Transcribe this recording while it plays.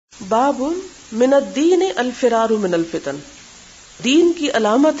باب من الدین الفرار من الفتن. دین کی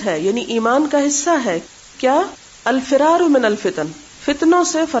علامت ہے یعنی ایمان کا حصہ ہے کیا؟ الفرار من الفتن، فتنوں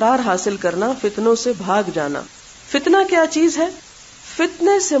سے فرار حاصل کرنا، فتنوں سے بھاگ جانا. فتنہ کیا چیز ہے؟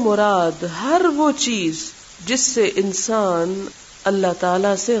 فتنے سے مراد ہر وہ چیز جس سے انسان اللہ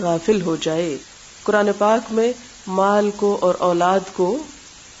تعالی سے غافل ہو جائے. قرآن پاک میں مال کو اور اولاد کو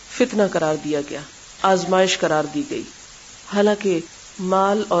فتنہ قرار دیا گیا، آزمائش قرار دی گئی. حالانکہ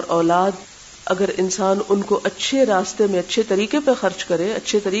مال اور اولاد اگر انسان ان کو اچھے راستے میں اچھے طریقے پہ خرچ کرے،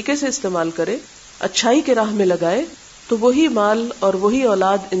 اچھے طریقے سے استعمال کرے، اچھائی کے راہ میں لگائے، تو وہی مال اور وہی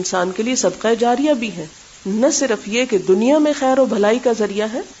اولاد انسان کے لیے صدقہ جاریہ بھی ہے. نہ صرف یہ کہ دنیا میں خیر و بھلائی کا ذریعہ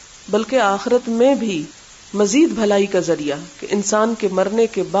ہے بلکہ آخرت میں بھی مزید بھلائی کا ذریعہ کہ انسان کے مرنے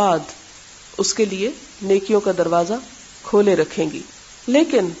کے بعد اس کے لیے نیکیوں کا دروازہ کھولے رکھیں گی.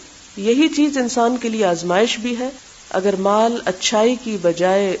 لیکن یہی چیز انسان کے لیے آزمائش بھی ہے. اگر مال اچھائی کی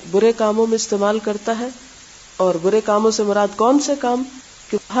بجائے برے کاموں میں استعمال کرتا ہے، اور برے کاموں سے مراد کون سے کام؟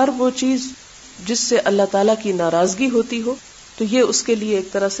 کہ ہر وہ چیز جس سے اللہ تعالیٰ کی ناراضگی ہوتی ہو، تو یہ اس کے لیے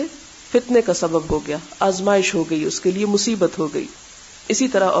ایک طرح سے فتنے کا سبب ہو گیا، آزمائش ہو گئی، اس کے لیے مصیبت ہو گئی. اسی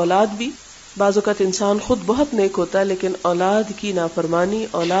طرح اولاد بھی، بعض اوقات انسان خود بہت نیک ہوتا ہے لیکن اولاد کی نافرمانی،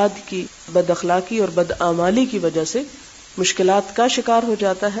 اولاد کی بد اخلاقی اور بدعمالی کی وجہ سے مشکلات کا شکار ہو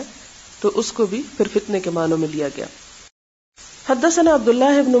جاتا ہے، تو اس کو بھی پھر فتنے کے معنوں میں لیا گیا. حدثنا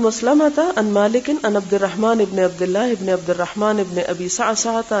عبداللہ بن مسلمۃ عن مالک عن عبد الرحمن بن عبد اللہ بن عبد الرحمن بن ابی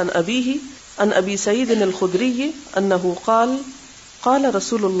صعصعۃ عن ابیہ عن ابی سعید الخدری انہ قال قال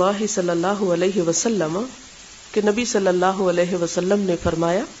رسول اللہ صلی اللہ علیہ وسلم کہ نبی صلی اللہ علیہ وسلم نے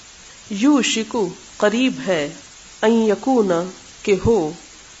فرمایا، یوشکو قریب ہے، ان یکون کہ ہو،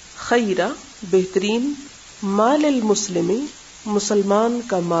 خیرہ بہترین، مال المسلمی مسلمان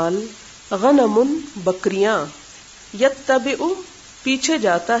کا مال، غنم بکریاں، یتبع پیچھے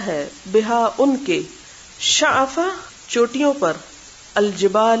جاتا ہے، بہا ان کے، شعفہ چوٹیوں پر،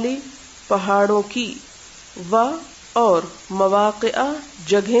 الجبال پہاڑوں کی، و اور مواقع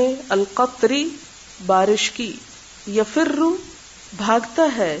جگہیں، القطری بارش کی، یفر بھاگتا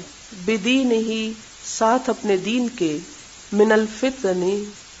ہے، بدین ہی ساتھ اپنے دین کے، من الفتن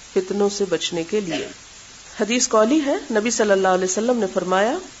فتنوں سے بچنے کے لیے. حدیث قولی ہے، نبی صلی اللہ علیہ وسلم نے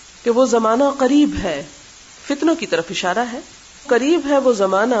فرمایا کہ وہ زمانہ قریب ہے، فتنوں کی طرف اشارہ ہے. قریب ہے وہ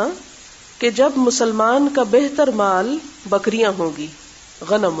زمانہ کہ جب مسلمان کا بہتر مال بکریاں ہوں گی،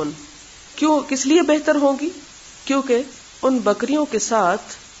 غنم. کیوں، کس لیے بہتر ہوں گی؟ کیونکہ ان بکریوں کے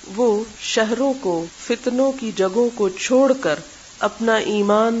ساتھ وہ شہروں کو، فتنوں کی جگہوں کو چھوڑ کر اپنا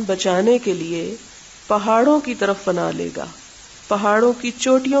ایمان بچانے کے لیے پہاڑوں کی طرف پناہ لے گا، پہاڑوں کی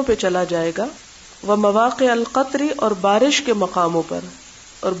چوٹیوں پہ چلا جائے گا، وہ مواقع القطری اور بارش کے مقاموں پر.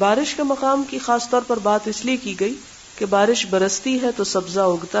 اور بارش کے مقام کی خاص طور پر بات اس لیے کی گئی کہ بارش برستی ہے تو سبزہ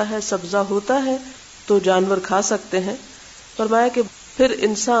اگتا ہے، سبزہ ہوتا ہے تو جانور کھا سکتے ہیں. فرمایا کہ پھر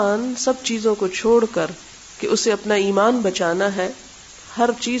انسان سب چیزوں کو چھوڑ کر کہ اسے اپنا ایمان بچانا ہے، ہر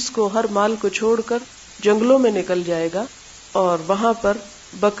چیز کو، ہر مال کو چھوڑ کر جنگلوں میں نکل جائے گا اور وہاں پر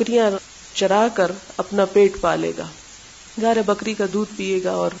بکریاں چرا کر اپنا پیٹ پالے گا. ظاہر بکری کا دودھ پیے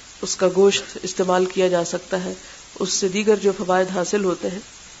گا اور اس کا گوشت استعمال کیا جا سکتا ہے، اس سے دیگر جو فوائد حاصل ہوتے ہیں،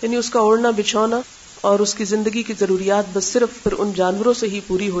 یعنی اس کا اوڑھنا بچھونا اور اس کی زندگی کی ضروریات بس صرف پھر ان جانوروں سے ہی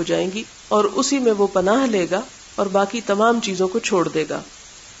پوری ہو جائیں گی اور اسی میں وہ پناہ لے گا اور باقی تمام چیزوں کو چھوڑ دے گا.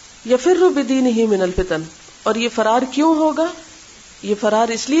 یفر بدینہ من الفتن. اور یہ فرار کیوں ہوگا؟ یہ فرار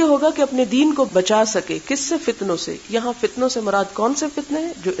اس لیے ہوگا کہ اپنے دین کو بچا سکے. کس سے؟ فتنوں سے. یہاں فتنوں سے مراد کون سے فتنے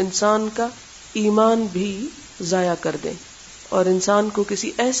ہیں؟ جو انسان کا ایمان بھی ضائع کر دیں اور انسان کو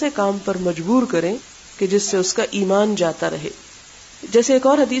کسی ایسے کام پر مجبور کریں کہ جس سے اس کا ایمان جاتا رہے. جیسے ایک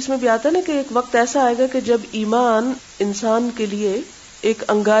اور حدیث میں بھی آتا ہے نا کہ ایک وقت ایسا آئے گا کہ جب ایمان انسان کے لیے ایک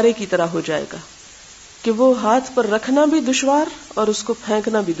انگارے کی طرح ہو جائے گا کہ وہ ہاتھ پر رکھنا بھی دشوار اور اس کو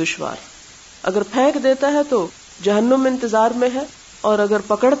پھینکنا بھی دشوار. اگر پھینک دیتا ہے تو جہنم میں انتظار میں ہے، اور اگر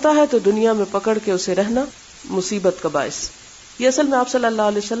پکڑتا ہے تو دنیا میں پکڑ کے اسے رہنا مصیبت کا باعث. یہ اصل میں آپ صلی اللہ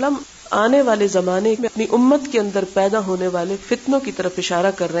علیہ وسلم آنے والے زمانے میں اپنی امت کے اندر پیدا ہونے والے فتنوں کی طرف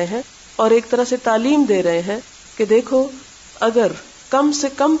اشارہ کر رہے ہیں اور ایک طرح سے تعلیم دے رہے ہیں کہ دیکھو، اگر کم سے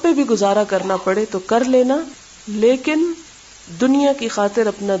کم پہ بھی گزارا کرنا پڑے تو کر لینا، لیکن دنیا کی خاطر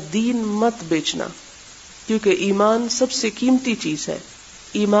اپنا دین مت بیچنا، کیونکہ ایمان سب سے قیمتی چیز ہے.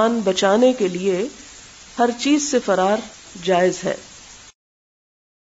 ایمان بچانے کے لیے ہر چیز سے فرار جائز ہے.